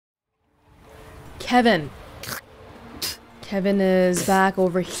Kevin. Kevin is back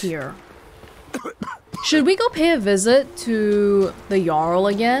over here. Should we go pay a visit to the Jarl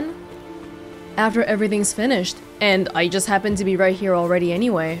again? After everything's finished. And I just happen to be right here already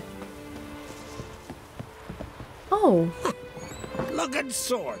anyway. Oh. Looking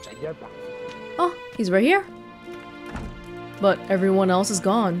swords. Oh, he's right here. But everyone else is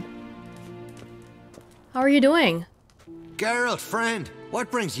gone. How are you doing? Geralt, friend, what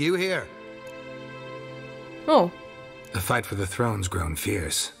brings you here? Oh. The fight for the throne's grown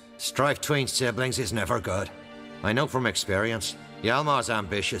fierce. Strife between siblings is never good. I know from experience. Hjalmar's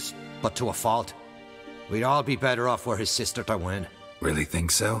ambitious, but to a fault. We'd all be better off were his sister to win. Really think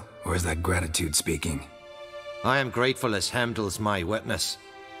so? Or is that gratitude speaking? I am grateful as Heimdall's my witness.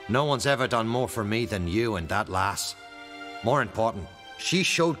 No one's ever done more for me than you and that lass. More important, she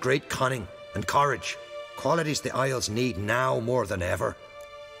showed great cunning and courage. Qualities the Isles need now more than ever.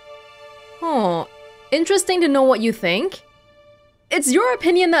 Oh, interesting to know what you think. It's your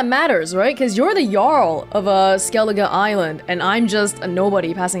opinion that matters, right? Because you're the Jarl of Skellig Island, and I'm just a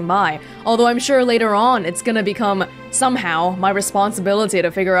nobody passing by. Although I'm sure later on it's gonna become, somehow, my responsibility to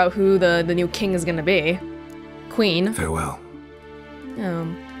figure out who the new king is gonna be. Queen. Farewell.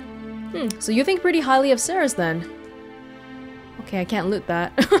 So you think pretty highly of Ceres then? Okay, I can't loot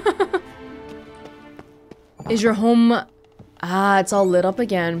that. Is your home... Ah, it's all lit up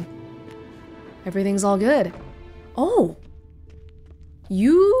again. Everything's all good. Oh!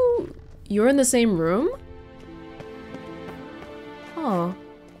 You're in the same room? Oh.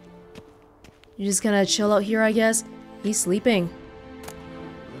 You're just gonna chill out here, I guess? He's sleeping.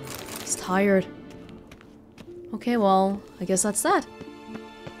 He's tired. Okay, well, I guess that's that.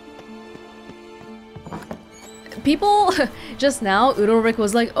 People, just now, Udalric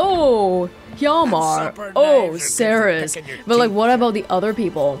was like, oh, Hjalmar, oh, Ceres. But like, what about the other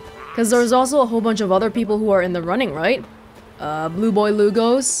people? Because there's also a whole bunch of other people who are in the running, right? Blue Boy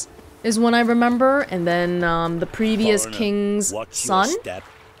Lugos is one I remember, and then the previous king's son.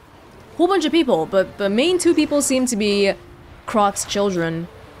 Whole bunch of people, but the main two people seem to be Crach's children.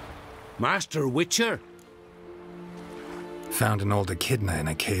 Master Witcher? Found an old echidna in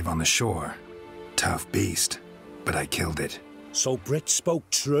a cave on the shore. Tough beast, but I killed it. So Brit spoke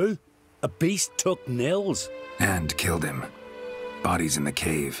true? A beast took Nils? And killed him. Body's in the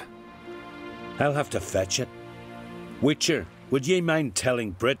cave. I'll have to fetch it. Witcher, would ye mind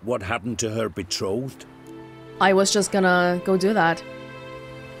telling Brit what happened to her betrothed? I was just gonna go do that.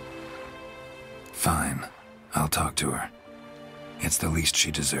 Fine. I'll talk to her. It's the least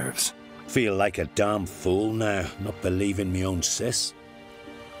she deserves. Feel like a damn fool now, not believing me own sis.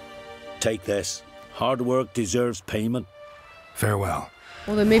 Take this. Hard work deserves payment. Farewell.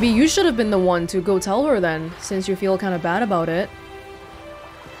 Well, then maybe you should have been the one to go tell her then, since you feel kind of bad about it.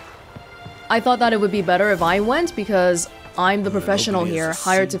 I thought that it would be better if I went because I'm the professional here,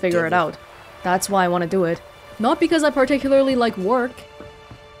 hired to figure it out. That's why I want to do it. Not because I particularly like work.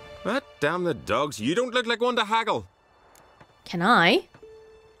 Ah, damn the dogs, you don't look like one to haggle. Can I?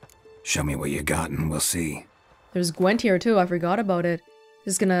 Show me what you got and we'll see. There's Gwent here too, I forgot about it.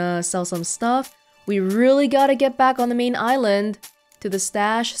 Just gonna sell some stuff. We really gotta get back on the main island to the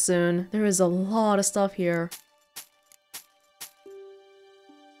stash soon. There is a lot of stuff here.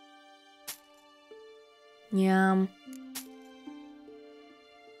 Yeah.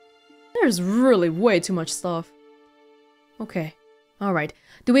 There's really way too much stuff. Okay. Alright.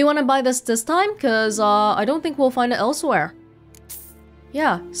 Do we want to buy this time? Because I don't think we'll find it elsewhere.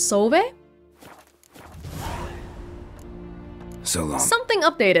 Yeah. Sove? So long. Something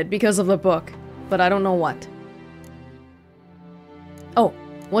updated because of the book, but I don't know what. Oh,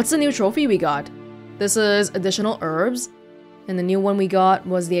 what's the new trophy we got? This is additional herbs, and the new one we got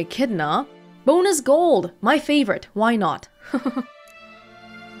was the echidna. Bonus gold! My favorite, why not?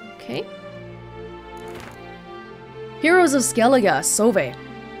 Okay. Heroes of Skellig, Sove.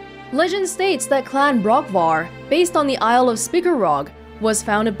 Legend states that Clan Brockvar, based on the Isle of Spikerrog, was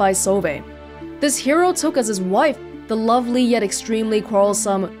founded by Sove. This hero took as his wife the lovely yet extremely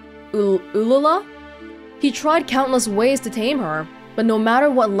quarrelsome Ulula. He tried countless ways to tame her, but no matter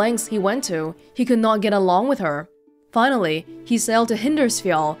what lengths he went to, he could not get along with her. Finally, he sailed to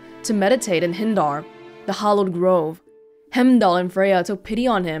Hindarsfjall to meditate in Hindar, the hallowed grove. Heimdall and Freya took pity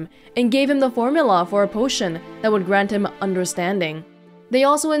on him and gave him the formula for a potion that would grant him understanding. They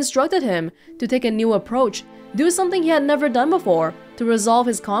also instructed him to take a new approach, do something he had never done before to resolve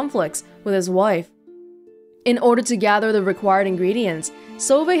his conflicts with his wife. In order to gather the required ingredients,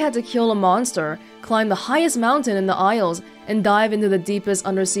 Sove had to kill a monster, climb the highest mountain in the Isles, and dive into the deepest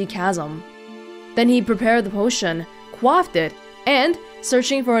undersea chasm. Then he prepared the potion, quaffed it, and,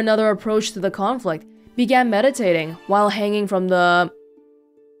 searching for another approach to the conflict, began meditating while hanging from the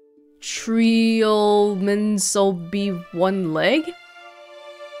Triolminso one leg?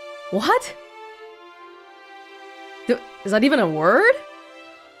 What? Is that even a word?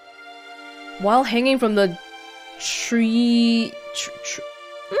 While hanging from the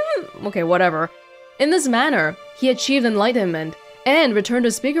okay, whatever. In this manner, he achieved enlightenment and returned to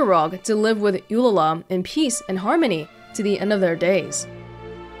Speakerrog to live with Ulala in peace and harmony to the end of their days.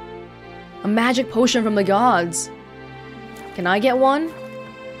 A magic potion from the gods. Can I get one?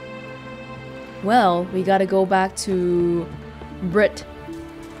 Well, we gotta go back to Brit.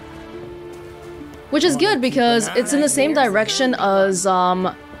 Which is good because it's in the same direction as,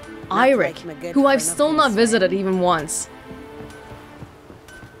 Eirik, who I've still not visited even once.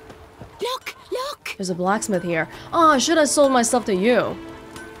 Look, look! There's a blacksmith here. Oh, I should have sold my stuff to you.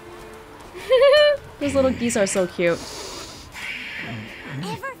 These little geese are so cute.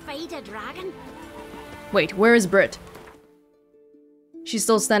 Ever fight a dragon? Wait, where is Brit? She's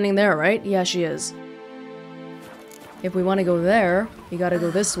still standing there, right? Yeah, she is. If we want to go there, we gotta go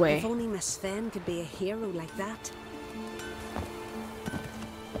this way. If only Miss Sven could be a hero like that.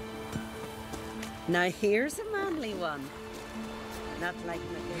 Now here's a manly one. Not like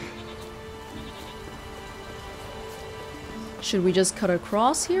my big. Should we just cut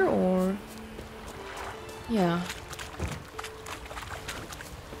across here, or...? Yeah.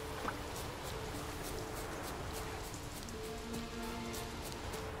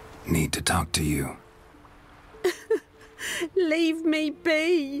 Need to talk to you. Leave me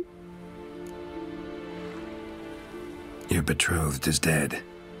be. Your betrothed is dead,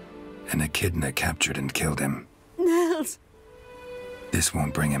 and Echidna captured and killed him. Nels. This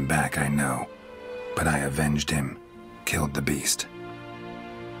won't bring him back, I know, but I avenged him, killed the beast.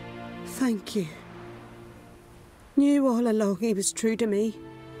 Thank you. Knew all along he was true to me,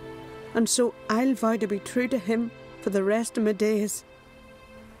 and so I'll vow to be true to him for the rest of my days.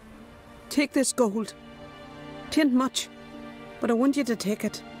 Take this gold. 'Tain't much, but I want you to take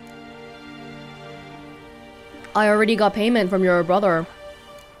it. I already got payment from your brother.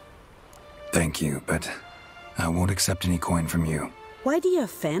 Thank you, but I won't accept any coin from you. Why do you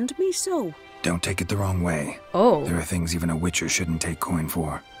offend me so? Don't take it the wrong way. Oh. There are things even a witcher shouldn't take coin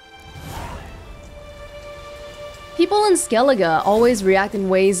for. People in Skellig always react in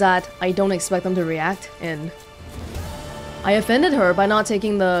ways that I don't expect them to react in. I offended her by not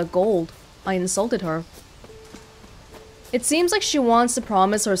taking the gold. I insulted her. It seems like she wants to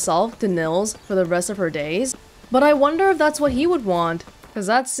promise herself to Nils for the rest of her days, but I wonder if that's what he would want,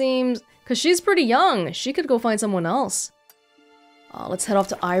 because she's pretty young. She could go find someone else. Let's head off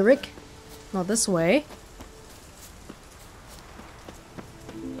to Eirik. Not this way.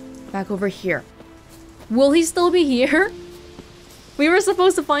 Back over here. Will he still be here? We were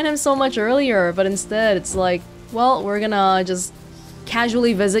supposed to find him so much earlier, but instead it's like, well, we're gonna just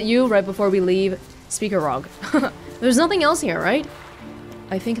casually visit you right before we leave Speakerrog. There's nothing else here, right?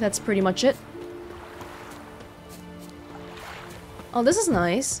 I think that's pretty much it. Oh, this is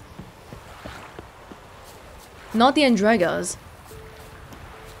nice. Not the Andregas.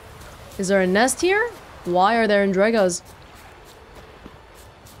 Is there a nest here? Why are there Andregas?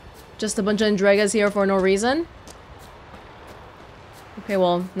 Just a bunch of Andregas here for no reason? Okay,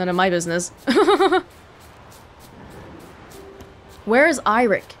 well, none of my business. Where is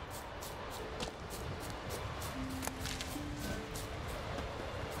Eirik?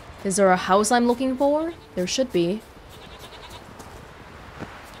 Is there a house I'm looking for? There should be.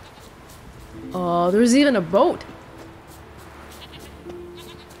 Oh, there's even a boat.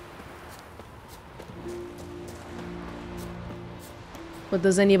 But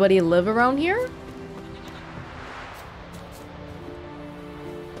does anybody live around here?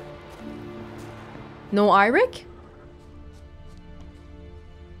 No Eirik?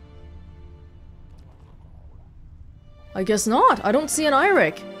 I guess not. I don't see an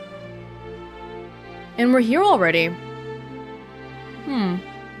Eirik. And we're here already.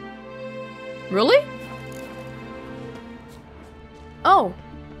 Really? Oh.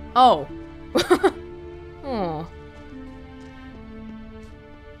 Oh. Oh.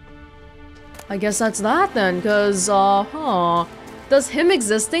 I guess that's that then, cause, does him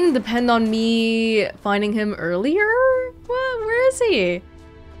existing depend on me finding him earlier? What? Where is he?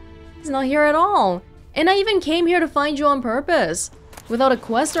 He's not here at all. And I even came here to find you on purpose. Without a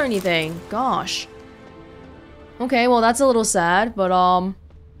quest or anything. Gosh. Okay, well that's a little sad, but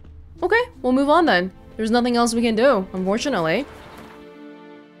okay, we'll move on then. There's nothing else we can do, unfortunately.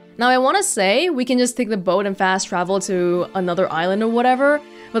 Now I want to say we can just take the boat and fast travel to another island or whatever,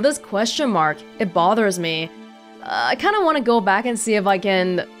 but this question mark, it bothers me. I kind of want to go back and see if I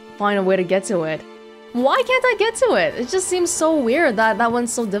can find a way to get to it. Why can't I get to it? It just seems so weird that that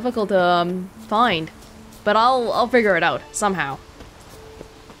one's so difficult to find. But I'll figure it out somehow.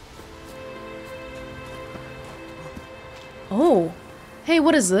 Oh, hey,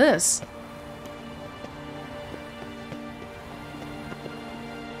 what is this?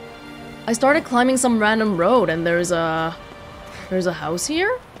 I started climbing some random road and there's a house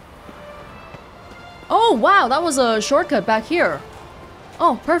here? Oh, wow, that was a shortcut back here.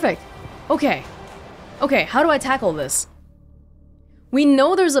 Oh, perfect. Okay. Okay, how do I tackle this? We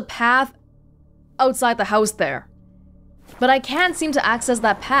know there's a path outside the house there, but I can't seem to access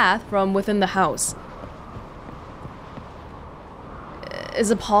that path from within the house. Is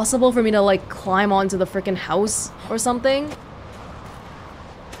it possible for me to, like, climb onto the freaking house or something?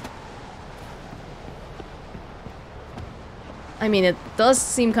 I mean, it does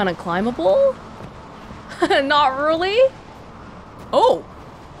seem kind of climbable. Not really? Oh!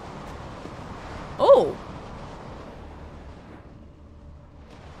 Oh!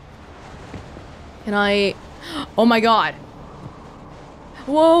 Can I... Oh my god!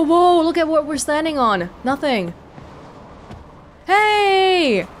 Whoa, whoa! Look at what we're standing on! Nothing!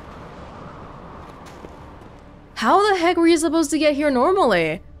 Hey! How the heck were you supposed to get here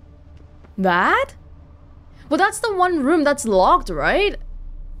normally? That? But that's the one room that's locked, right?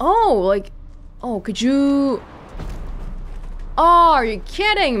 Oh, like... Oh, could you... Oh, are you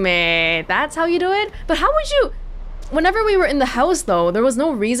kidding me? That's how you do it? But how would you... Whenever we were in the house, though, there was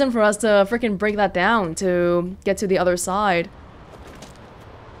no reason for us to freaking break that down to get to the other side.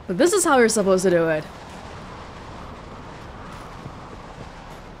 But this is how you're supposed to do it.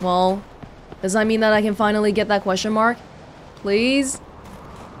 Well, does that mean that I can finally get that question mark? Please?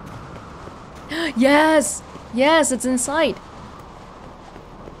 Yes! Yes, it's in sight!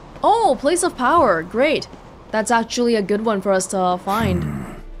 Oh, place of power. Great. That's actually a good one for us to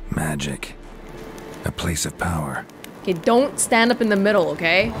find. Magic. A place of power. Okay, don't stand up in the middle,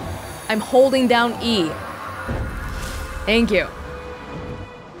 okay? I'm holding down E. Thank you.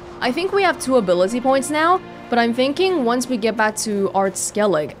 I think we have 2 ability points now, but I'm thinking once we get back to Ard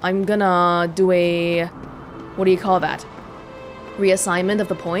Skellig, I'm gonna do a... What do you call that? Reassignment of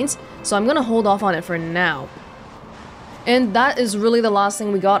the points. So I'm gonna hold off on it for now. And that is really the last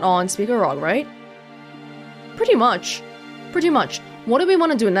thing we got on Speaker Rock, right? Pretty much. Pretty much. What do we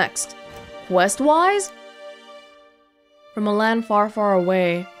want to do next? Quest-wise? From a land far, far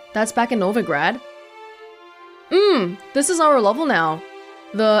away. That's back in Novigrad. This is our level now.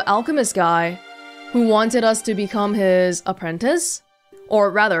 The alchemist guy who wanted us to become his apprentice?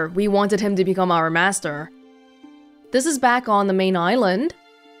 Or rather, we wanted him to become our master. This is back on the main island.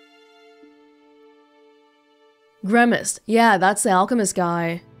 Gremist. Yeah, that's the alchemist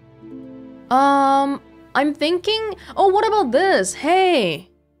guy. I'm thinking... Oh, what about this? Hey!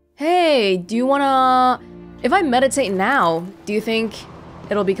 Hey, do you wanna... If I meditate now, do you think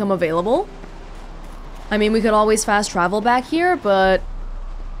it'll become available? I mean, we could always fast travel back here, but...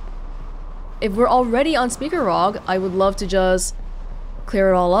 If we're already on Speaker Rock, I would love to just clear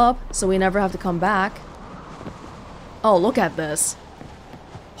it all up so we never have to come back. Oh, look at this.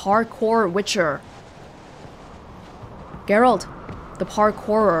 Parkour Witcher. Geralt, the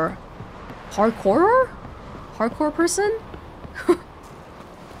parkourer. Parkourer? Parkour person?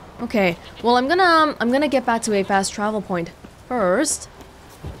 Okay, well I'm gonna get back to a fast travel point first.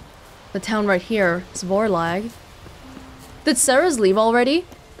 The town right here, Svorlag. Did Sarah's leave already?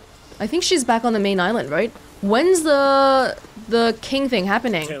 I think she's back on the main island, right? When's the king thing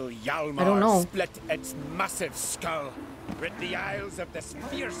happening? I don't know. Split its massive skull. Rid the isles of this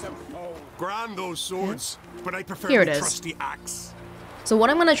fearsome foe. Grand those swords, but I prefer Here it the is. trusty axe. So what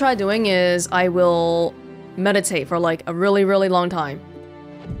I'm gonna try doing is I will meditate for like a really, really long time.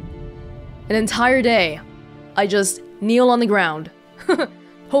 An entire day. I just kneel on the ground,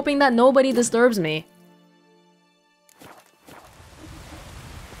 hoping that nobody disturbs me.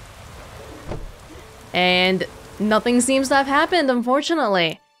 And nothing seems to have happened,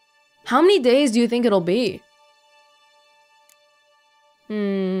 unfortunately. How many days do you think it'll be?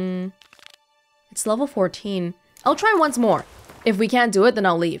 It's level 14. I'll try once more. If we can't do it, then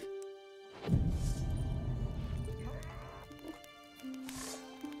I'll leave.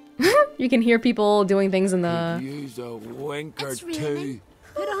 You can hear people doing things in the... Use a wink or That's two. really-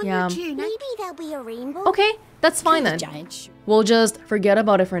 Put on Yeah. your tunic. Maybe there'll be a rainbow. Okay, that's fine then. We'll just forget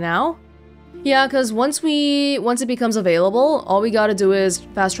about it for now. Yeah, because once it becomes available, all we gotta do is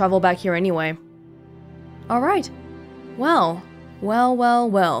fast travel back here anyway. Alright. Well.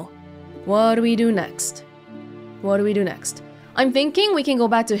 What do we do next? What do we do next? I'm thinking we can go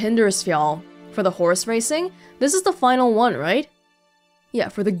back to Hindersfjall for the horse racing. This is the final one, right? Yeah,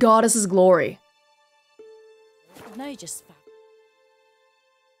 for the goddess's glory. Now you just...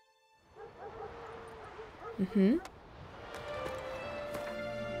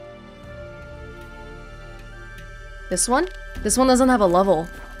 This one? This one doesn't have a level.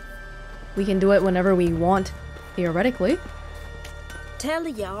 We can do it whenever we want, theoretically. Tell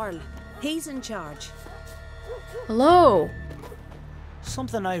the Jarl. He's in charge. Hello!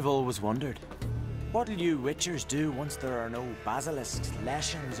 Something I've always wondered. What'll you witchers do once there are no basilisks,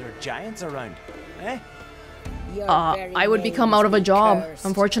 leshens, or giants around? Eh? I would become out of a job,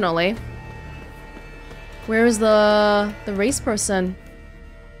 unfortunately. Where is the race person?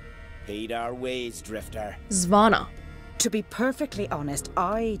 Heed our ways, Drifter. Zvana. To be perfectly honest,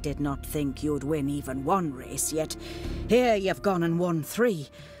 I did not think you'd win even one race, yet here you've gone and won 3.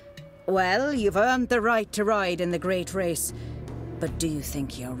 Well, you've earned the right to ride in the great race, but do you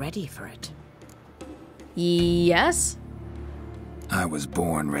think you're ready for it? Yes? I was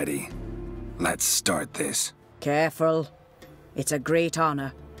born ready. Let's start this. Careful. It's a great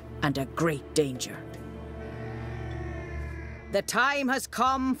honor and a great danger. The time has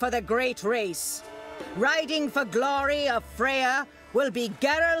come for the great race. Riding for glory of Freya will be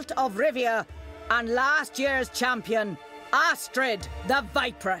Geralt of Rivia and last year's champion, Astrid the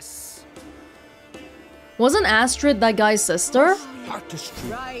Vipress. Wasn't Astrid that guy's sister?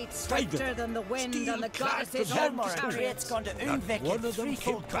 Ride swifter than the wind and the goddess's own chariots.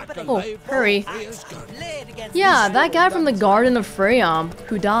 Oh, hurry. Yeah, that guy from the Garden of Freya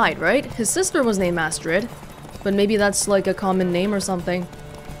who died, right? His sister was named Astrid. But maybe that's like a common name or something.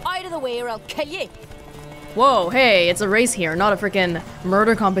 Out of the way or I'll kill you. Whoa, hey, it's a race here, not a freaking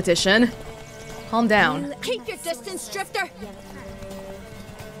murder competition. Calm down. Keep your distance, Drifter.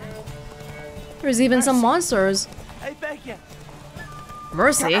 There's even some monsters. I beg you.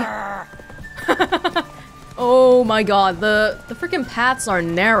 Mercy? Oh my god, the freaking paths are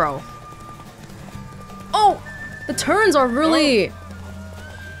narrow. Oh! The turns are really...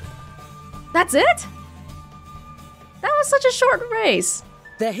 That's it? That was such a short race.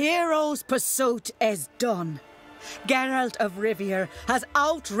 The hero's pursuit is done. Geralt of Rivia has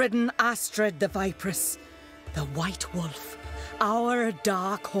outridden Astrid the Vipress. The White Wolf, our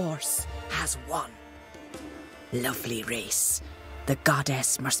dark horse, has won. Lovely race. The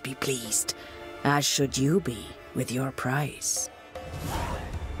goddess must be pleased, as should you be with your prize.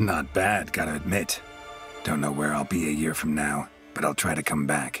 Not bad, gotta admit. Don't know where I'll be a year from now, but I'll try to come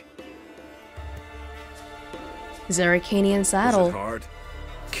back. Zerrikanian saddle. Was it hard?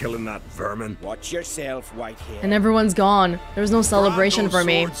 Killing that vermin. Watch yourself, Whitehair. And everyone's gone. There's no celebration for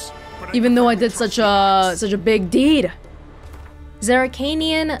me. Even though I did such a big deed.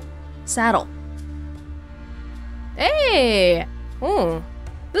 Zerrikanian saddle. Hey! Oh.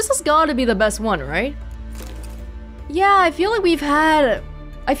 This has gotta be the best one, right? Yeah, I feel like we've had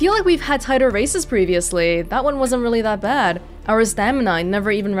tighter races previously. That one wasn't really that bad. Our stamina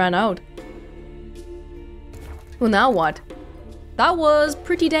never even ran out. Well, now what? That was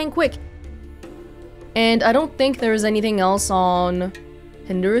pretty dang quick. And I don't think there's anything else on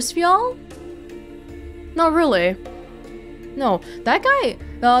Hindersfjall? Not really. No, that guy,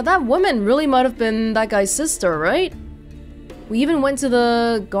 that woman really might have been that guy's sister, right? We even went to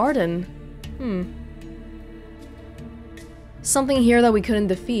the garden. Something here that we couldn't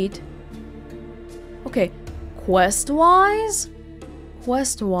defeat. Okay, quest-wise?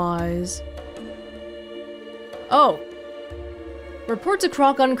 Quest-wise... Oh. Report to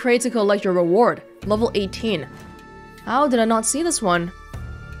Crach on Craite to collect your reward. Level 18. How did I not see this one?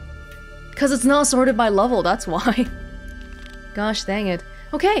 Because it's not sorted by level, that's why. Gosh dang it.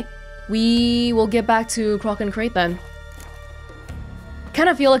 Okay, we will get back to Crach and Craite then. Kind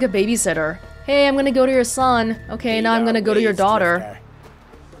of feel like a babysitter. Hey, I'm gonna go to your son. Okay, now I'm gonna go to your daughter.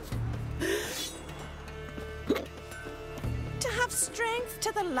 To have strength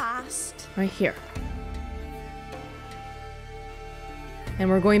to the last. Right here. And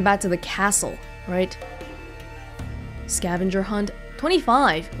we're going back to the castle, right? Scavenger hunt.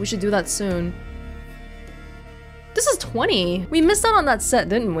 25. We should do that soon. This is 20. We missed out on that set,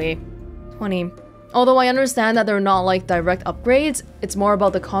 didn't we? 20. Although I understand that they're not like direct upgrades, it's more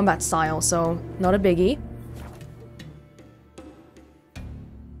about the combat style, so not a biggie.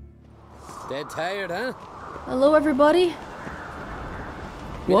 Dead tired, huh? Hello, everybody.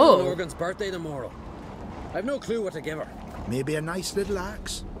 Whoa. Morgan's birthday tomorrow. I've no clue what to give her. Maybe a nice little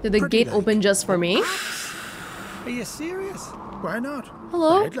axe. Did the gate open just for me? Are you serious? Why not?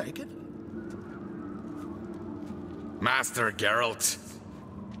 Hello? I'd like it. Master Geralt.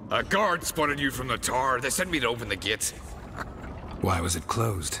 A guard spotted you from the tower. They sent me to open the gate. Why was it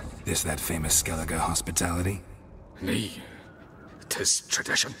closed? This that famous Skellige hospitality? Nay, 'tis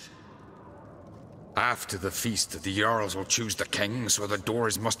tradition. After the feast, the Jarls will choose the king, so the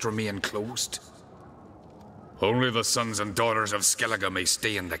doors must remain closed. Only the sons and daughters of Skellige may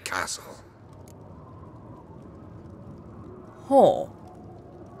stay in the castle. Oh.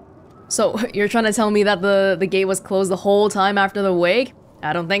 So, you're trying to tell me that the gate was closed the whole time after the wake?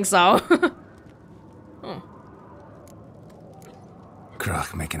 I don't think so.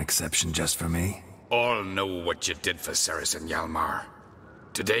 Crach make an exception just for me? All know what you did for Ceres and Hjalmar.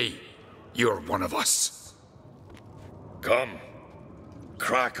 Today, you're one of us. Come.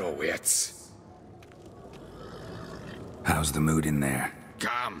 Crach awaits. How's the mood in there?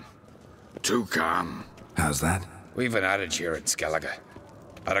 Calm. Too calm. How's that? We've an adage here in Skellige.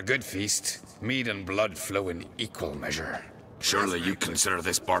 At a good feast, mead and blood flow in equal measure. Surely you consider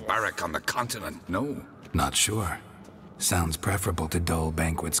this barbaric on the continent, no? Not sure. Sounds preferable to dull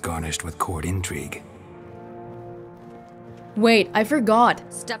banquets garnished with court intrigue. Wait, I forgot.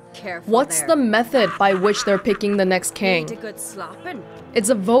 Step careful. What's there. the method by which they're picking the next king? Need a good slapping. It's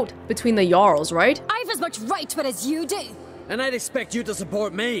a vote between the Jarls, right? I've as much right to it as you do. And I'd expect you to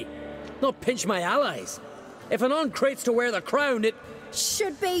support me, not pinch my allies. If an Craite's to wear the crown, it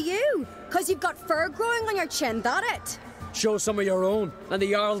should be you, cause you've got fur growing on your chin, that it? Show some of your own, and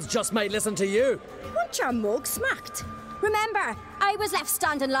the Jarls just might listen to you. Want your mug smacked? Remember, I was left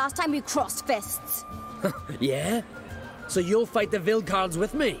standing last time we crossed fists. Yeah? So you'll fight the Vilcarls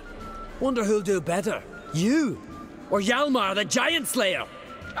with me? Wonder who'll do better, you or Hjalmar the Giant Slayer?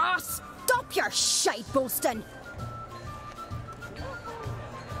 Ah, stop your shite boasting!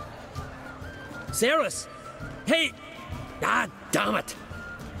 Ceres! Hey! Ah, damn it!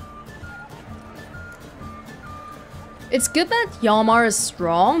 It's good that Hjalmar is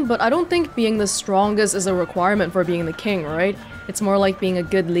strong, but I don't think being the strongest is a requirement for being the king, right? It's more like being a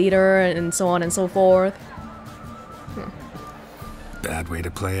good leader and so on and so forth. Bad way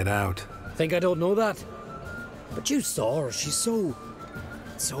to play it out. Think I don't know that? But you saw her, she's so...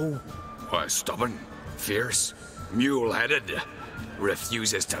 Why, stubborn, fierce, mule-headed,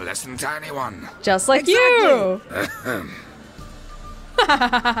 refuses to listen to anyone. Just like you!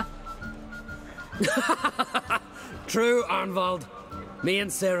 True, Arnvald. Me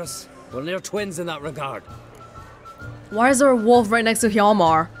and Ceres, well, they're twins in that regard. Why is there a wolf right next to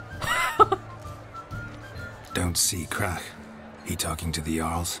Hjalmar? Don't see Crach. He talking to the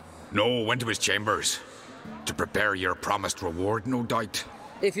Jarls? No, went to his chambers. To prepare your promised reward, no doubt.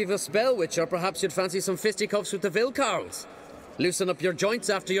 If you've a spell witcher, perhaps you'd fancy some fisticuffs with the Vilcarls. Loosen up your joints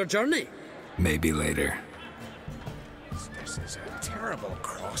after your journey. Maybe later. This is a terrible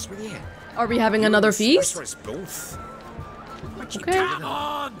cross with you. Are we having another feast? Both. Okay. Come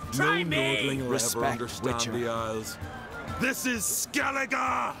on, try me. Respect the Isles. This is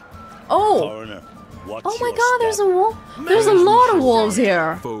Skellige. Oh. Foreigner, Oh my god, there's a wolf. There's a lot of wolves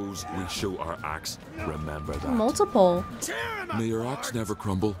here. Foes, we show our axe. Remember that. Multiple. May your axe never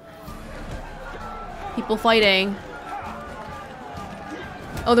crumble. People fighting.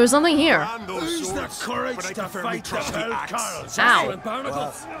 Oh, there's something here. Who's the courage to fight the Vilcarls? Ow.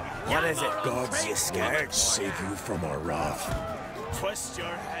 What is it? Gods, you scared? Save you from our wrath. Twist your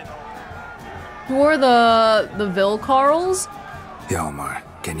head. Who are the Vilcarls? Hjalmar,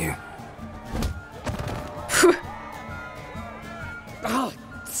 can you? Oh,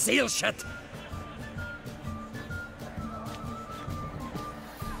 seal shit!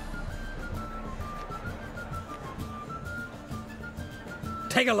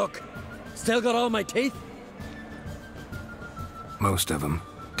 Take a look. Still got all my teeth? Most of them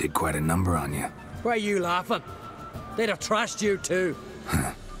did quite a number on you. Why are you laughing? They'd have trashed you too.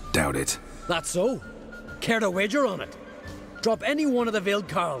 Doubt it. That's so. Care to wager on it? Drop any one of the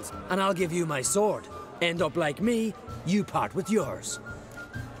Vilcarls, and I'll give you my sword. End up like me, you part with yours.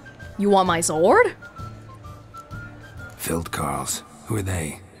 You want my sword? Vilcarls. Who are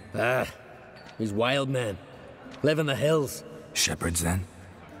they? These wild men. Live in the hills. Shepherds, then?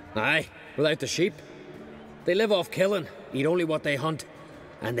 Aye, without the sheep. They live off killing, eat only what they hunt,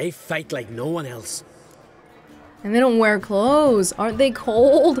 and they fight like no one else. And they don't wear clothes. Aren't they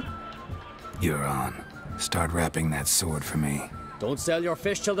cold? You're on. Start wrapping that sword for me. Don't sell your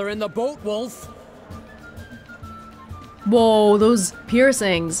fish till they're in the boat, Wolf. Whoa, those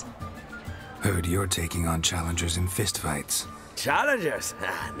piercings. Heard you're taking on challengers in fistfights. Challengers?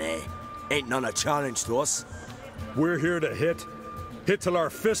 Ah, nay. Ain't none a challenge to us. We're here to hit. Hit till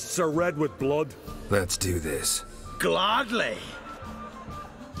our fists are red with blood. Let's do this. Gladly.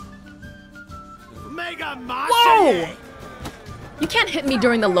 Mega Whoa! You can't hit me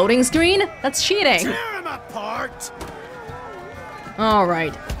during the loading screen. That's cheating. Tear him apart. All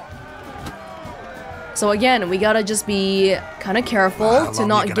right. So again, we gotta just be kind of careful to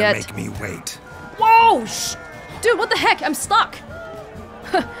not get. Make me wait. Whoa! Dude, what the heck? I'm stuck.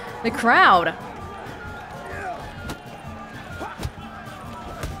 The crowd.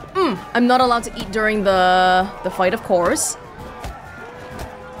 I'm not allowed to eat during the fight, of course.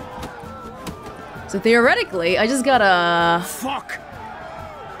 So theoretically, I just gotta. Fuck.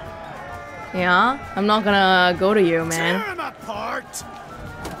 Yeah, I'm not gonna go to you, man. Tear him apart.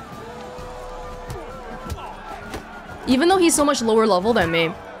 Even though he's so much lower level than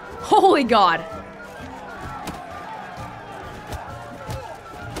me. Holy God.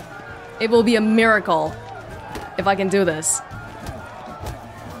 It will be a miracle if I can do this.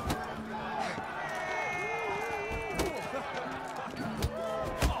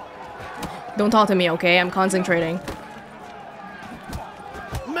 Don't talk to me, okay? I'm concentrating.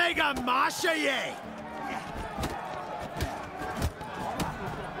 Mega Mashaye.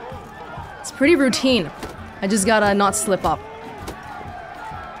 It's pretty routine. I just gotta not slip up.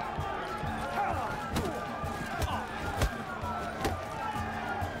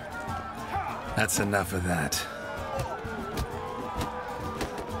 That's enough of that.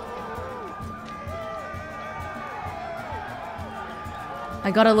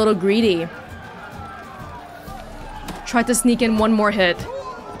 I got a little greedy. Tried to sneak in one more hit.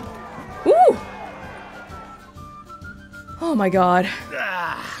 Ooh! Oh my God.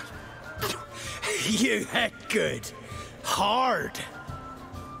 You hit good. Hard.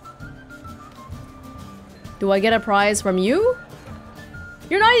 Do I get a prize from you?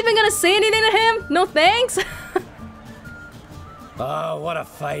 You're not even gonna say anything to him? No thanks? Oh, what a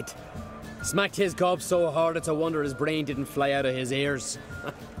fight. Smacked his gob so hard it's a wonder his brain didn't fly out of his ears.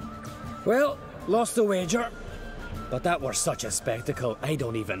 Well, lost the wager. But that were such a spectacle, I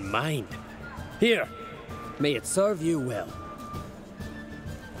don't even mind. Here, may it serve you well.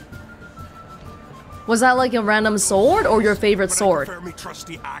 Was that like a random sword or your favorite sword? Me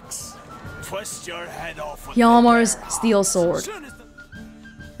trusty axe. Twist your head off. Hjalmar's steel sword.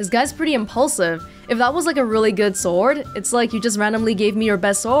 This guy's pretty impulsive. If that was like a really good sword, it's like you just randomly gave me your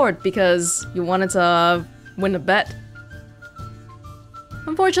best sword because you wanted to win a bet.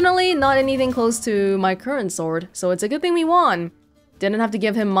 Unfortunately, not anything close to my current sword, so it's a good thing we won. Didn't have to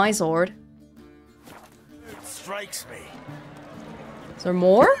give him my sword. It strikes me. Is there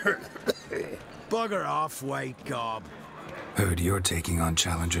more? Bugger off, white gob. Heard you're taking on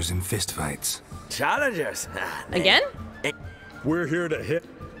challengers in fistfights. Challengers? Again? We're here to hit.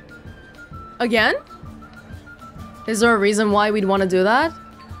 Again? Is there a reason why we'd want to do that?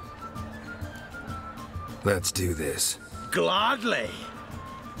 Let's do this. Gladly.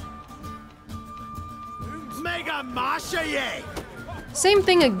 Mega Mashaye. Same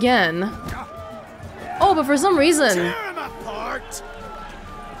thing again. Oh, but for some reason... Tear him apart.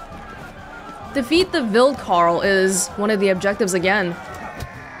 Defeat the Wildkarl is one of the objectives again.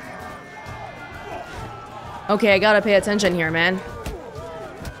 Okay, I gotta pay attention here, man.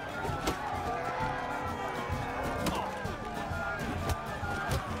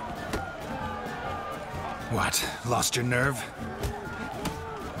 What? Lost your nerve?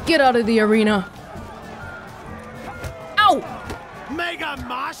 Get out of the arena. Ow! Mega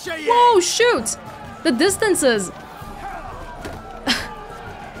Mashaye. Whoa, shoot! The distances!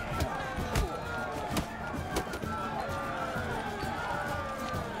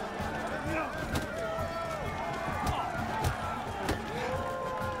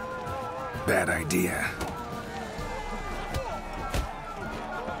 Bad idea.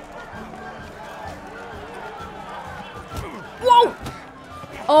 Whoa!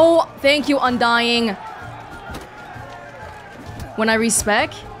 Oh, thank you, Undying. When I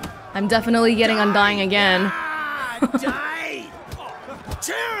respec, I'm definitely getting Undying again. Die!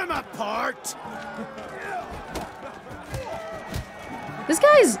 Tear him apart! This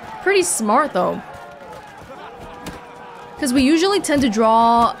guy's pretty smart, though. Because we usually tend to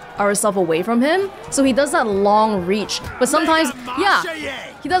draw ourselves away from him, so he does that long reach. But sometimes, yeah,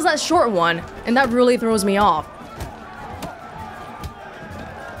 he does that short one, and that really throws me off.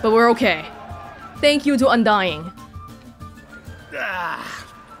 But we're okay. Thank you to Undying.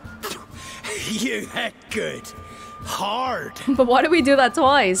 You hit good. Hard. But why did we do that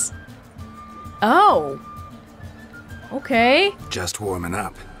twice? Oh. Okay. Just warming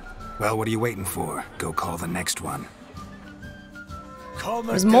up. Well, what are you waiting for? Go call the next one.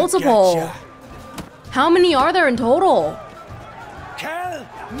 There's multiple. How many are there in total? Kill,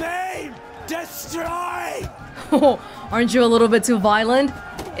 maim, destroy. Aren't you a little bit too violent?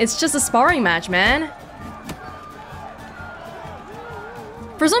 It's just a sparring match, man.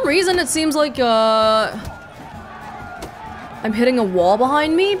 For some reason, it seems like I'm hitting a wall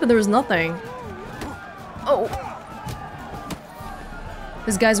behind me, but there's nothing. Oh.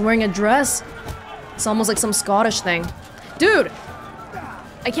 This guy's wearing a dress. It's almost like some Scottish thing. Dude!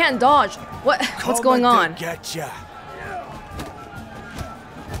 I can't dodge. What's going on?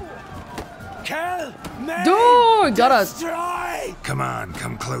 Dude, gotta... Come on,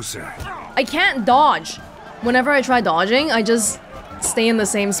 come closer. I can't dodge. Whenever I try dodging, I just stay in the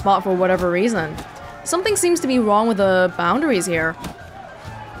same spot for whatever reason. Something seems to be wrong with the boundaries here.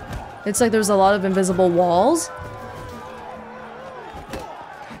 It's like there's a lot of invisible walls.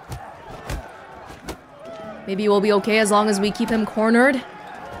 Maybe we'll be okay as long as we keep him cornered.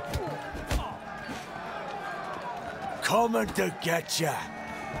 Coming to get ya.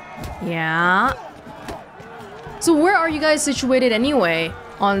 Yeah. So where are you guys situated anyway?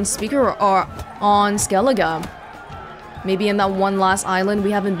 On Speaker or on Skellig? Maybe in that one last island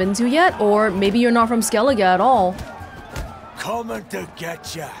we haven't been to yet? Or maybe you're not from Skellig at all. Coming to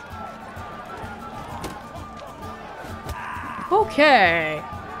get ya. Okay.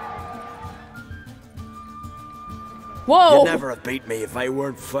 Whoa! You'd never have beat me if I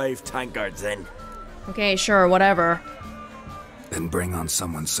weren't 5 tankards in. Okay, sure, whatever. Then bring on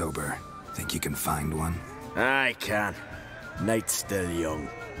someone sober. Think you can find one? I can. Night's still young.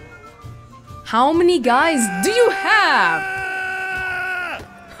 How many guys do you have?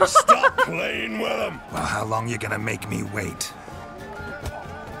 Stop playing with him! Well, how long you gonna make me wait?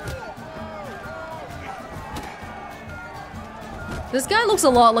 This guy looks a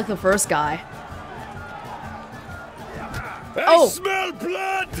lot like the first guy. I smell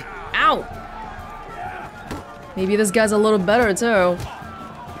blood! Ow! Maybe this guy's a little better too.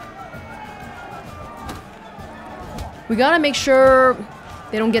 We gotta make sure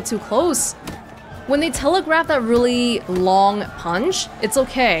they don't get too close. When they telegraph that really long punch, it's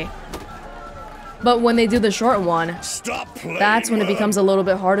okay. But when they do the short one, that's when it becomes a little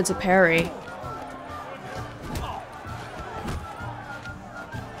bit harder to parry.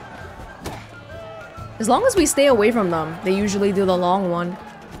 As long as we stay away from them, they usually do the long one.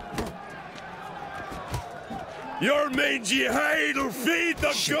 Your mangy hide'll feed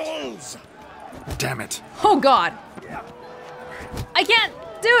the gulls! Damn it. Oh god! I can't!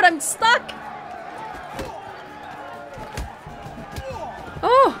 Dude, I'm stuck!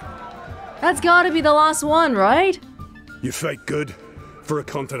 Oh! That's gotta be the last one, right? You fight good for a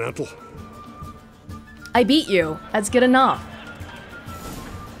continental. I beat you. That's good enough.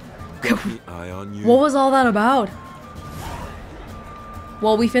 Got the eye on you. What was all that about?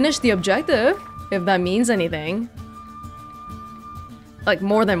 Well, we finished the objective, if that means anything. Like,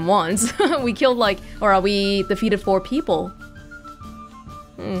 more than once. We killed like, or we defeated 4 people.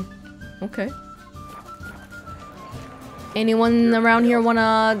 Okay. Anyone around here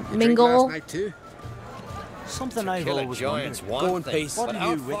wanna mingle? Something I've always wondered. Go in peace. What do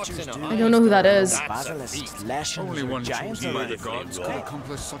you witchers do? I don't know who that is. Basilisks, lashings, Only one giants chosen by the around. gods could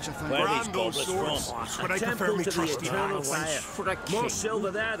accomplish such a thing. Brand those swords, but I prefer me trusty hands. For a more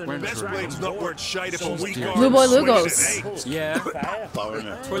silver there than Best blade's not worth shite if a weak Blue Boy Lugos. Yeah.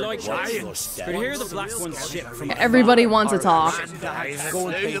 We're like giants. But here the black ones ship from Everybody wants to talk. Go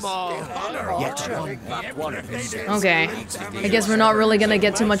in peace. Okay. I guess we're not really gonna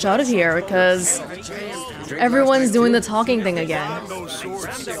get too much out of here, because everyone's doing the talking thing again.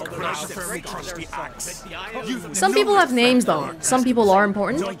 Some people have names though. Some people are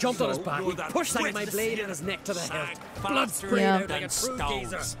important. I jumped on his back, pushed my blade in his neck to the hilt. Blood sprayed out like a true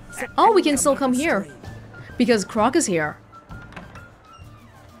gazer. Oh, we can still come here. Because Crach is here.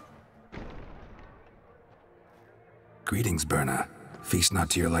 Greetings, Berna. Feast not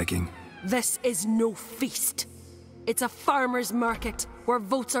to your liking? This is no feast. It's a farmer's market where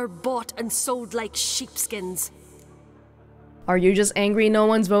votes are bought and sold like sheepskins. Are you just angry no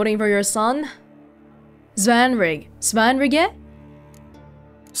one's voting for your son? Svanrig. Svanrige?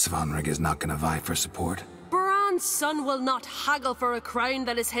 Svanrig is not gonna vie for support. Bran's son will not haggle for a crown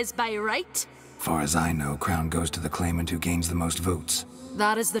that is his by right. Far as I know, crown goes to the claimant who gains the most votes.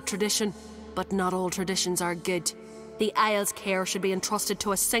 That is the tradition, but not all traditions are good. The Isle's care should be entrusted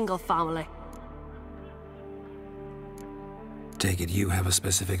to a single family. Take it you have a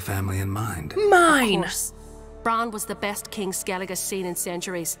specific family in mind. Mine! Of course. Bran was the best king Skellig has seen in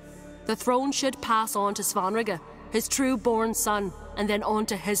centuries. The throne should pass on to Svanrige, his true-born son, and then on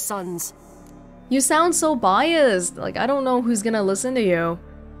to his sons. You sound so biased. Like, I don't know who's gonna listen to you.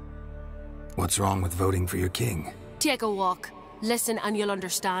 What's wrong with voting for your king? Take a walk. Listen and you'll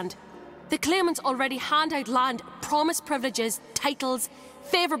understand. The claimants already hand out land, promise privileges, titles,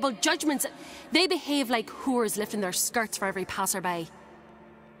 favourable judgments. They behave like whores lifting their skirts for every passerby.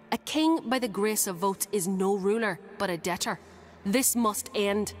 A king by the grace of votes is no ruler, but a debtor. This must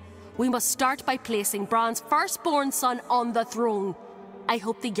end. We must start by placing Bran's firstborn son on the throne. I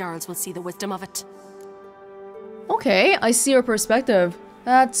hope the Jarls will see the wisdom of it. Okay, I see your perspective.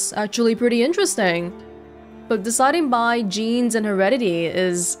 That's actually pretty interesting. But deciding by genes and heredity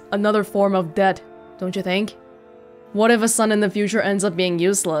is another form of debt, don't you think? What if a son in the future ends up being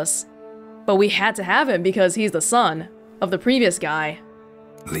useless? But we had to have him because he's the son of the previous guy.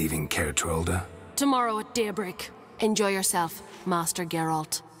 Leaving Caer Trolda? Tomorrow at daybreak. Enjoy yourself, Master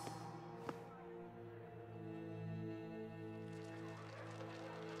Geralt.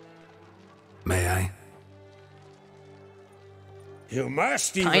 May I? You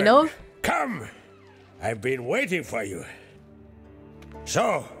must, even. Kind of. Come! I've been waiting for you.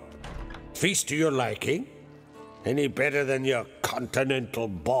 So, feast to your liking? Any better than your continental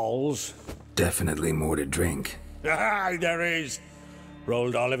balls? Definitely more to drink. Ah, there is.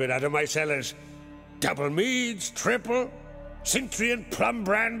 Rolled all of it out of my cellars. Double meads, triple, Cintrian plum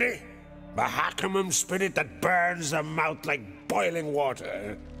brandy, Mahakimum spirit that burns the mouth like boiling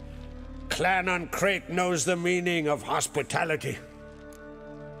water. Clan on Craite knows the meaning of hospitality.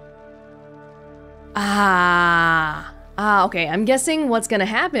 Okay, I'm guessing what's gonna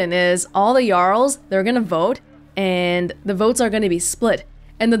happen is all the Jarls, they're gonna vote, and the votes are gonna be split.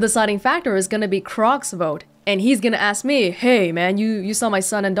 And the deciding factor is gonna be Crach's vote. And he's gonna ask me, hey man, you saw my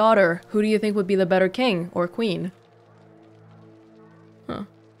son and daughter, who do you think would be the better king or queen? Huh.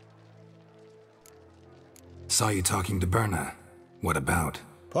 Saw you talking to Berna. What about?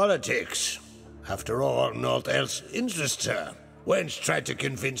 Politics. After all, naught else interests her. Wench tried to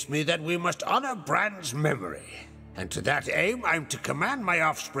convince me that we must honor Bran's memory. And to that aim, I'm to command my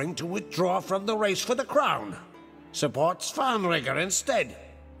offspring to withdraw from the race for the crown. Supports Farnrigger instead.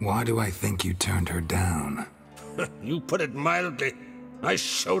 Why do I think you turned her down? You put it mildly. I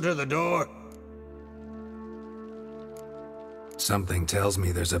showed her the door. Something tells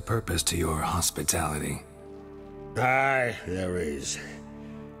me there's a purpose to your hospitality. Aye, there is.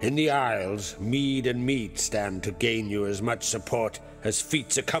 In the Isles, mead and meat stand to gain you as much support as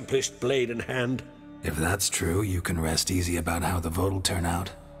feats accomplished blade in hand. If that's true, you can rest easy about how the vote'll turn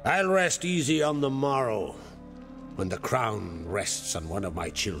out. I'll rest easy on the morrow, when the crown rests on one of my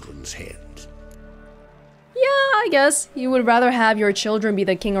children's heads. Yeah, I guess you would rather have your children be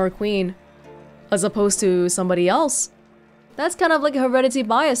the king or queen, as opposed to somebody else. That's kind of like a heredity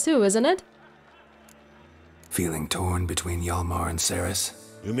bias too, isn't it? Feeling torn between Hjalmar and Cerys?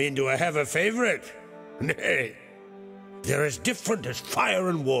 You mean, do I have a favorite? Nay. They're as different as fire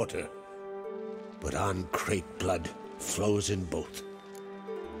and water. But on Craite blood flows in both.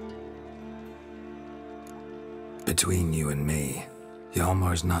 Between you and me,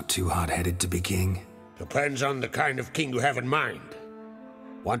 Hjalmar's not too hot-headed to be king? Depends on the kind of king you have in mind.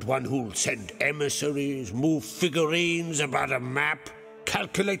 Want one who'll send emissaries, move figurines about a map,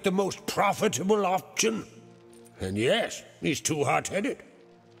 calculate the most profitable option? And yes, he's too hot-headed.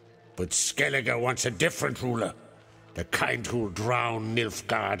 But Skellig wants a different ruler. The kind who'll drown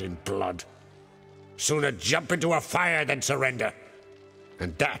Nilfgaard in blood. Sooner jump into a fire than surrender.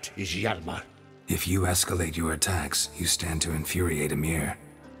 And that is Hjalmar. If you escalate your attacks, you stand to infuriate Emir.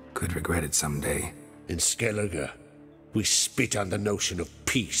 Could regret it someday. In Skellig, we spit on the notion of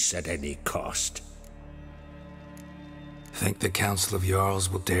peace at any cost. Think the Council of Jarls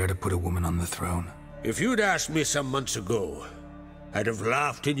will dare to put a woman on the throne? If you'd asked me some months ago, I'd have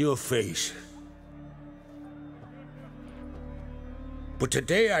laughed in your face. But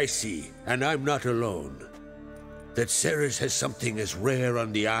today I see, and I'm not alone, that Cerys has something as rare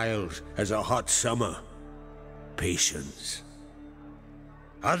on the Isles as a hot summer. Patience.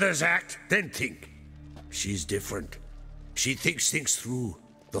 Others act, then think. She's different. She thinks things through,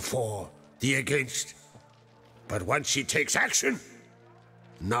 the for, the against. But once she takes action,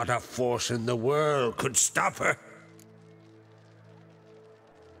 not a force in the world could stop her.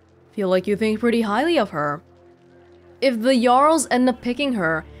 Feel like you think pretty highly of her. If the Jarls end up picking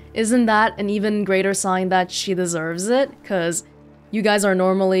her, isn't that an even greater sign that she deserves it? Cause you guys are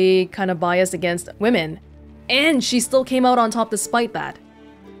normally kind of biased against women. And she still came out on top despite that.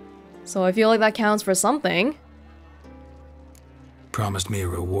 So I feel like that counts for something. Promised me a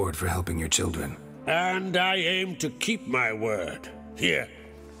reward for helping your children. And I aim to keep my word. Here.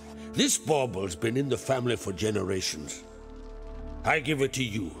 This bauble's been in the family for generations. I give it to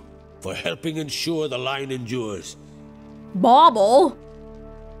you for helping ensure the line endures. Bauble?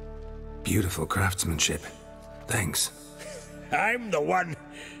 Beautiful craftsmanship. Thanks. I'm the one.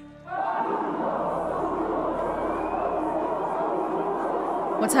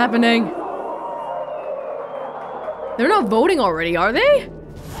 What's happening? They're not voting already, are they?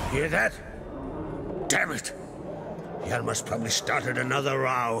 Hear that? Damn it. Hjalmar's probably started another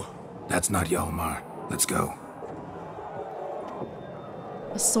row. That's not Hjalmar. Let's go.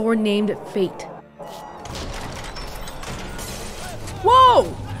 A sword named Fate. Whoa!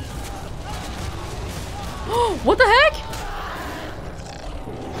 What the heck?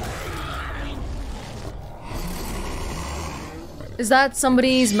 Is that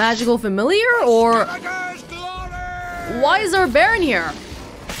somebody's magical familiar, or... Why is there a bear in here?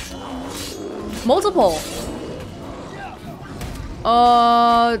 Multiple.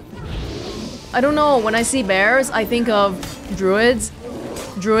 I don't know. When I see bears, I think of druids.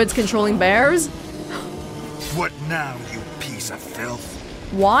 Druids controlling bears. What now, you piece of filth?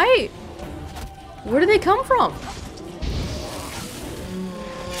 Why? Where do they come from?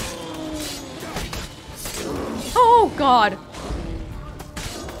 Oh, God.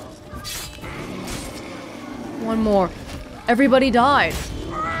 One more. Everybody died.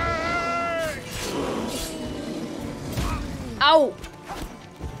 Ow!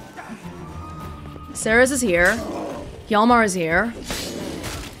 Ceres is here. Hjalmar is here.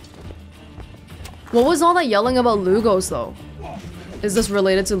 What was all that yelling about Lugos, though? Is this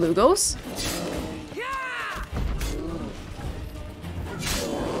related to Lugos?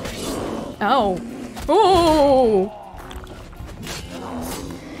 Ow. Oh!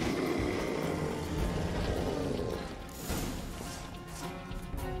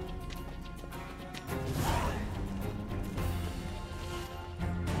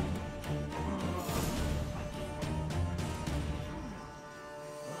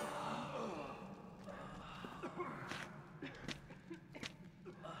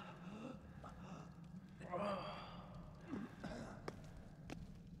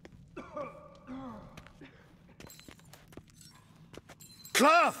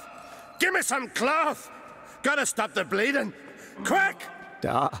 Cloth! Give me some cloth! Gotta stop the bleeding! Quick!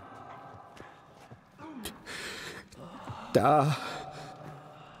 Da.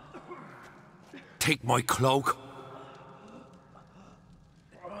 Take my cloak.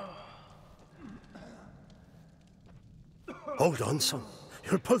 Hold on, son.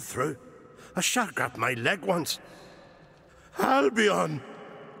 You'll pull through. A shark grabbed my leg once. Albion!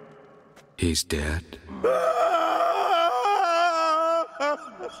 He's dead.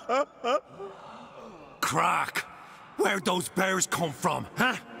 Crach! Where'd those bears come from,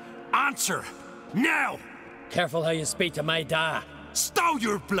 huh? Answer! Now! Careful how you speak to my da. Stow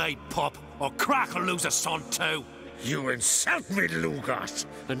your blade, pup, or Crach will lose a son too! You insult me, Lugos,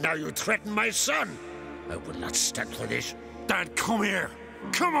 and now you threaten my son! I will not stand for this. Dan, come here!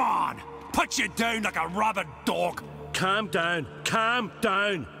 Come on! Put you down like a rabid dog! Calm down, calm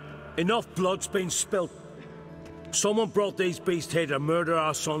down! Enough blood's been spilt. Someone brought these beasts here to murder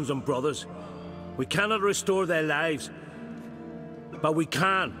our sons and brothers. We cannot restore their lives. But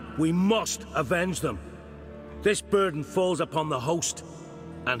we must avenge them. This burden falls upon the host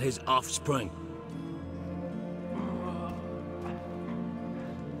and his offspring.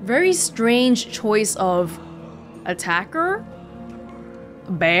 Very strange choice of attacker?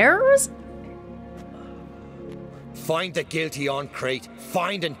 Bears? Find the guilty on Craite.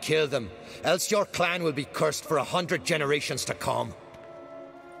 Find and kill them. Else your clan will be cursed for 100 generations to come.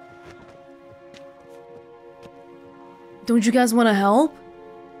 Don't you guys want to help?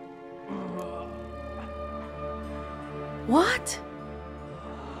 What?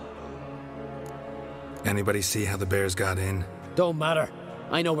 Anybody see how the bears got in? Don't matter.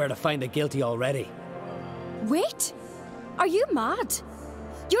 I know where to find the guilty already. Wait! Are you mad?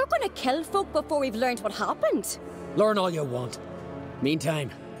 You're gonna kill folk before we've learned what happened? Learn all you want.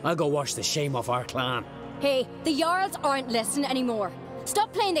 Meantime, I'll go wash the shame off our clan. Hey, the Jarls aren't listening anymore.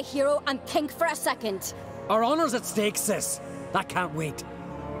 Stop playing the hero and think for a second. Our honor's at stake, sis. That can't wait.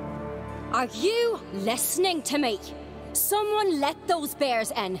 Are you listening to me? Someone let those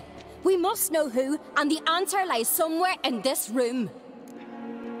bears in. We must know who, and the answer lies somewhere in this room.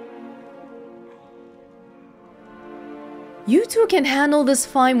 You two can handle this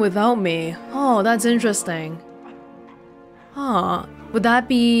fine without me. Oh, that's interesting. Huh. Would that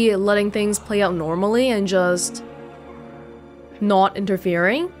be letting things play out normally and just not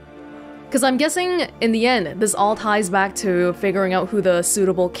interfering? Because I'm guessing, in the end, this all ties back to figuring out who the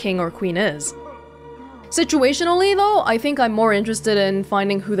suitable king or queen is. Situationally, though, I think I'm more interested in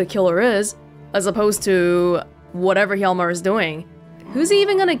finding who the killer is, as opposed to whatever Hjalmar is doing. Who's he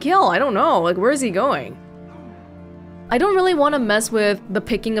even gonna kill? I don't know. Like, where's he going? I don't really want to mess with the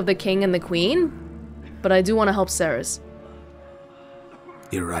picking of the king and the queen, but I do want to help Ceres.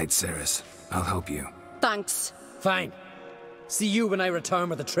 You're right, Ceres. I'll help you. Thanks. Fine. See you when I return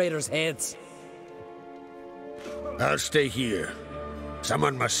with the traitors' heads. I'll stay here.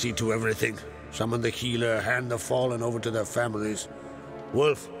 Someone must see to everything. Summon the healer, hand the fallen over to their families.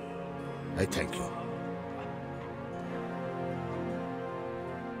 Wolf, I thank you.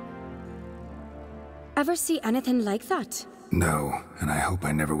 Ever see anything like that? No, and I hope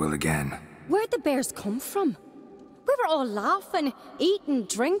I never will again. Where'd the bears come from? We were all laughing, eating,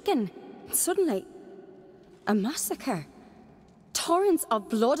 drinking. Suddenly, a massacre. Torrents of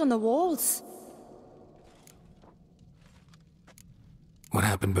blood on the walls. What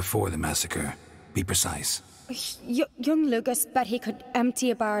happened before the massacre? Be precise. Young Lucas bet he could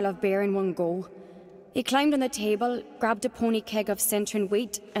empty a barrel of beer in one go. He climbed on the table, grabbed a pony keg of Centron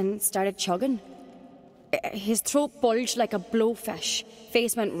wheat, and started chugging. His throat bulged like a blowfish,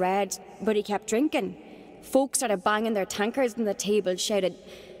 face went red, but he kept drinking. Folks started banging their tankards on the table, shouted,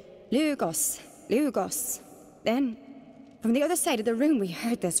 "Lugos, Lugos." Then, from the other side of the room, we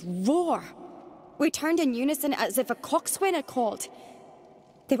heard this roar. We turned in unison as if a coxswain had called.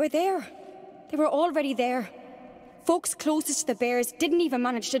 They were there. They were already there. Folks closest to the bears didn't even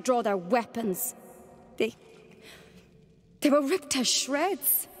manage to draw their weapons. They were ripped to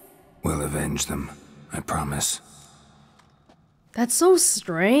shreds. We'll avenge them, I promise. That's so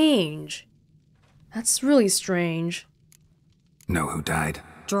strange. That's really strange. Know who died?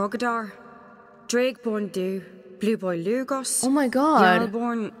 Drogadar, Drakeborn Du, Blue Boy Lugos. Oh my god.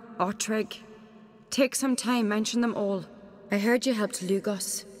 Jarlborn Ottrig. Take some time, mention them all. I heard you helped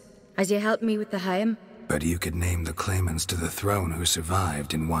Lugos, as you helped me with the Haim. But you could name the claimants to the throne who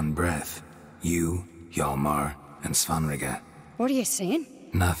survived in one breath. You, Hjalmar, and Svanrige. What are you saying?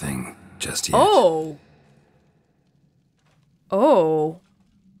 Nothing, just yet. Oh. Oh.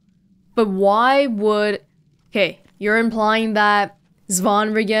 But why would... Okay, you're implying that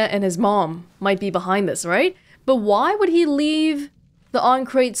Svanrige and his mom might be behind this, right? But why would he leave the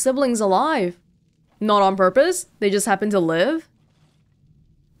Craite siblings alive? Not on purpose? They just happen to live?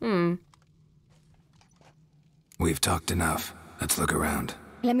 We've talked enough. Let's look around.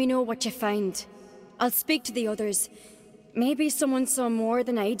 Let me know what you find. I'll speak to the others. Maybe someone saw more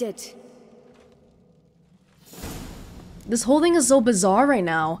than I did. This whole thing is so bizarre right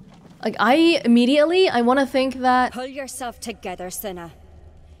now. Like, I want to think that... Pull yourself together, Cinna.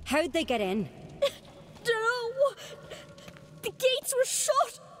 How'd they get in? Dunno. The gates were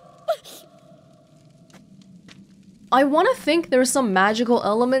shut. I want to think there's some magical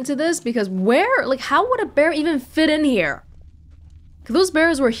element to this, because where, like, how would a bear even fit in here? Because those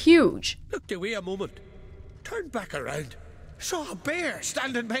bears were huge. Looked away a moment. Turned back around. Saw a bear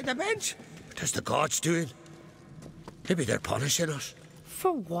standing by the bench. What is the gods doing? Maybe they're punishing us.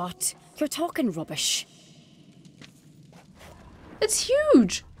 For what? You're talking rubbish. It's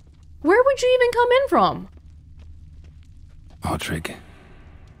huge. Where would you even come in from? Ottrig.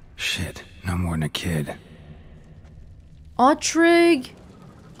 Shit, no more than a kid. Ottrig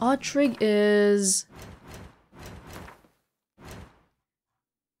is...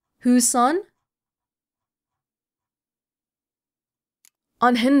 Whose son?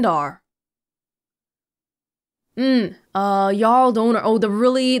 Anhindar. Jarl Donor. Oh, the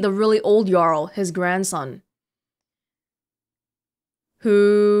really old Jarl, his grandson.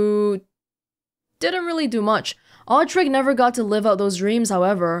 Who didn't really do much. Ottrig never got to live out those dreams,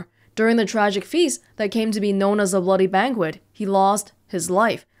 however. During the tragic feast that came to be known as the Bloody Banquet, he lost his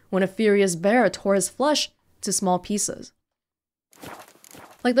life when a furious bear tore his flesh to small pieces.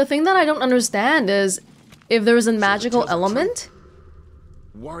 Like, the thing that I don't understand is, if there's a magical element...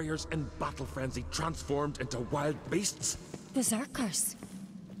 Warriors in battle frenzy transformed into wild beasts. Berserkers.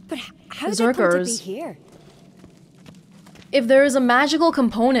 But how did they come to be here? If there is a magical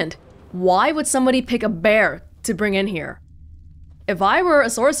component, why would somebody pick a bear to bring in here? If I were a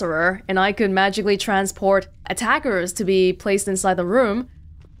sorcerer and I could magically transport attackers to be placed inside the room,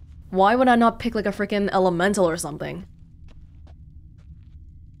 why would I not pick like a freaking elemental or something?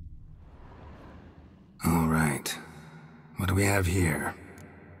 All right. What do we have here?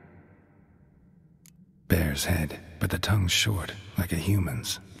 Bear's head, but the tongue's short, like a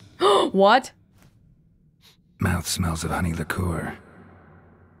human's. What? Mouth smells of honey liqueur,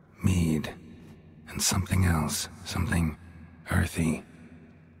 mead, and something else, something earthy.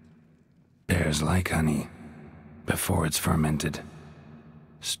 Bears like honey, before it's fermented.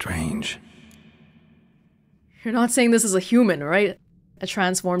 Strange. You're not saying this is a human, right? A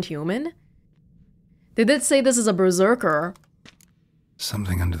transformed human? They did say this is a berserker.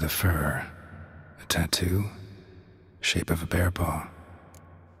 Something under the fur. A tattoo. Shape of a bear paw.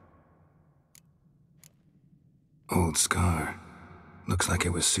 Old scar. Looks like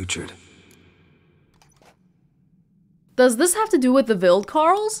it was sutured. Does this have to do with the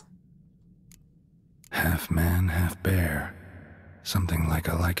Wildkarls? Half man, half bear. Something like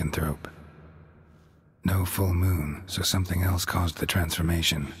a lycanthrope. No full moon, so something else caused the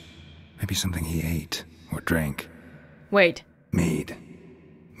transformation. Maybe something he ate or drank. Wait. Mead.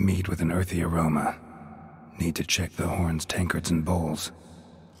 Mead with an earthy aroma. Need to check the horns, tankards, and bowls.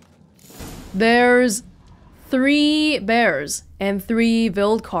 There's 3 bears and 3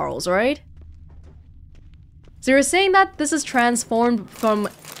 Wildkarls, right? So you're saying that this is transformed from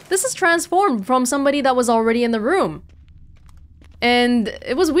somebody that was already in the room. And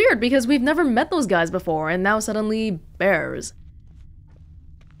it was weird because we've never met those guys before, and now suddenly bears.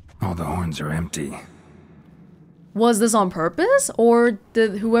 All the horns are empty. Was this on purpose, or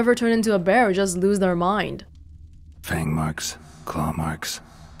did whoever turned into a bear just lose their mind? Fang marks, claw marks,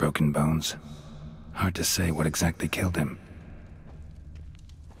 broken bones. Hard to say what exactly killed him.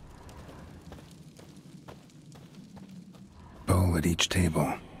 Bowl at each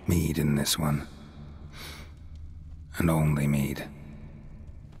table. Mead in this one. And only mead.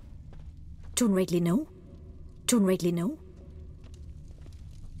 Don't rightly know. Don't rightly know.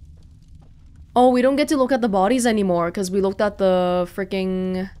 Oh, we don't get to look at the bodies anymore because we looked at the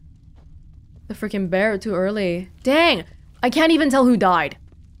freaking bear too early. Dang! I can't even tell who died.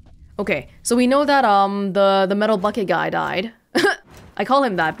 Okay, so we know that the metal bucket guy died. I call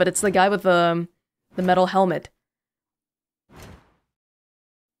him that, but it's the guy with the metal helmet.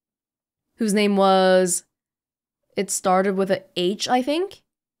 Whose name was... It started with a H, I think?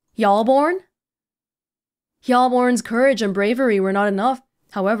 Hjalborn? Hjalborn's courage and bravery were not enough,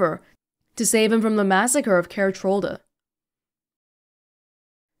 however, to save him from the massacre of Craite.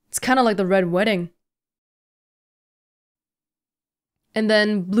 It's kind of like the Red Wedding. And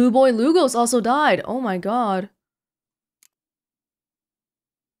then Blue Boy Lugos also died. Oh my god.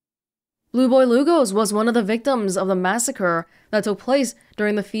 Blue Boy Lugos was one of the victims of the massacre that took place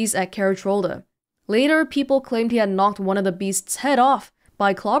during the feast at Craite. Later, people claimed he had knocked one of the beast's head off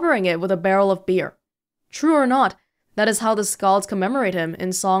by clobbering it with a barrel of beer. True or not, that is how the Skalds commemorate him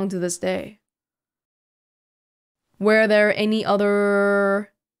in song to this day. Were there any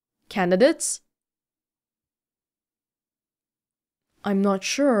other candidates? I'm not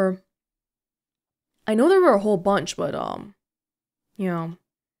sure. I know there were a whole bunch, but you know.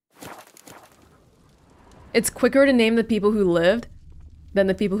 It's quicker to name the people who lived than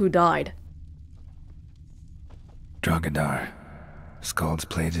the people who died. Drogadar. Skald's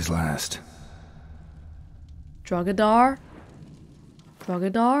played his last. Drogadar?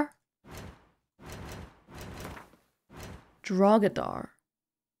 Drogadar? Drogadar.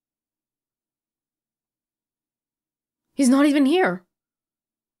 He's not even here.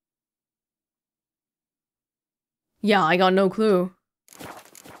 Yeah, I got no clue.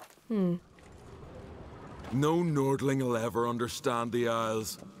 No Nordling will ever understand the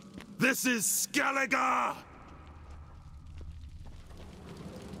Isles. This is Skellig!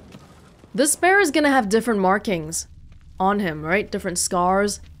 This bear is gonna have different markings on him, right? Different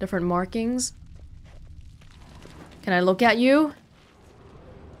scars, different markings. Can I look at you?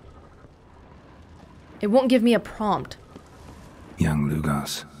 It won't give me a prompt. Young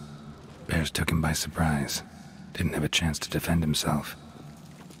Lugos. Bears took him by surprise. Didn't have a chance to defend himself.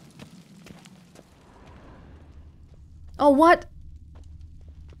 Oh, what?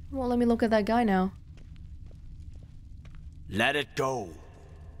 Well, let me look at that guy now. Let it go.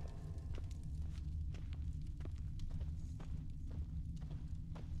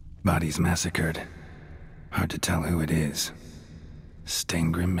 Bodies massacred. Hard to tell who it is.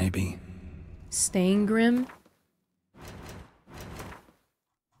 Steingrim, maybe? Steingrim?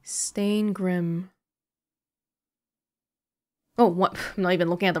 Steingrim. Oh, what? I'm not even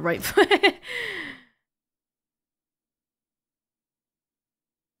looking at the right.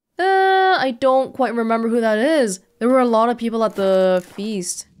 I don't quite remember who that is. There were a lot of people at the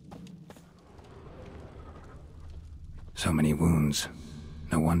feast. So many wounds.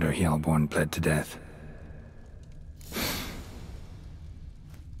 No wonder Hjalborn bled to death.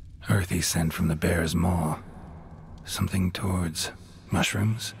 Earthy scent from the bear's maw. Something towards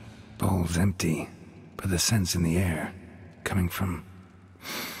mushrooms? Bowls empty, but the scent's in the air. Coming from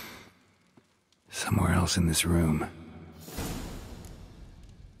somewhere else in this room.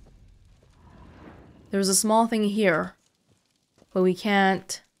 There's a small thing here, but we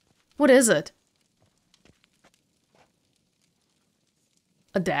can't... What is it?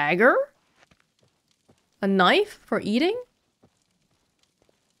 A dagger? A knife for eating?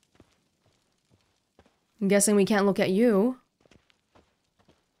 I'm guessing we can't look at you.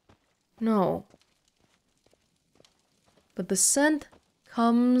 No. But the scent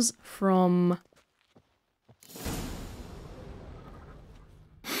comes from...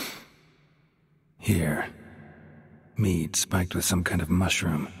 Here. Mead spiked with some kind of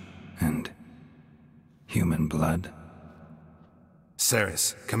mushroom. And... human blood.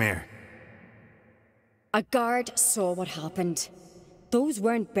 Ceres, come here. A guard saw what happened. Those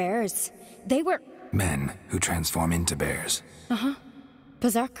weren't bears. They were... Men who transform into bears. Uh-huh.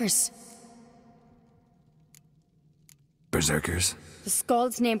 Berserkers. Berserkers? The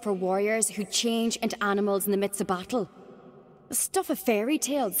Skald's name for warriors who change into animals in the midst of battle. The stuff of fairy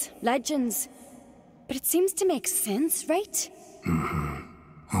tales, legends. But it seems to make sense, right?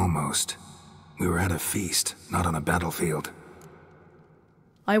 Mm-hmm. Almost. We were at a feast, not on a battlefield.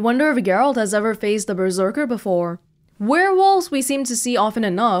 I wonder if Geralt has ever faced a berserker before. Werewolves we seem to see often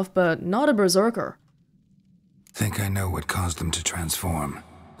enough, but not a berserker. Think I know what caused them to transform.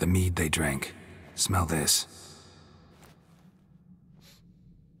 The mead they drank. Smell this.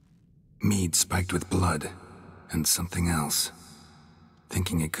 Mead spiked with blood, and something else.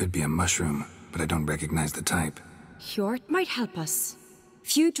 Thinking it could be a mushroom, but I don't recognize the type. Hjort might help us.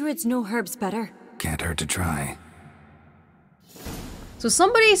 Few druids know herbs better. Can't hurt to try. So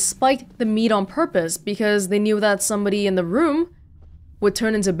somebody spiked the meat on purpose because they knew that somebody in the room would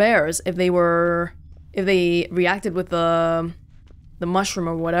turn into bears if they reacted with the mushroom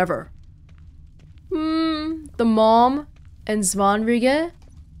or whatever. The mom and Svanrige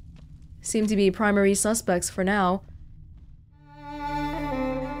seem to be primary suspects for now.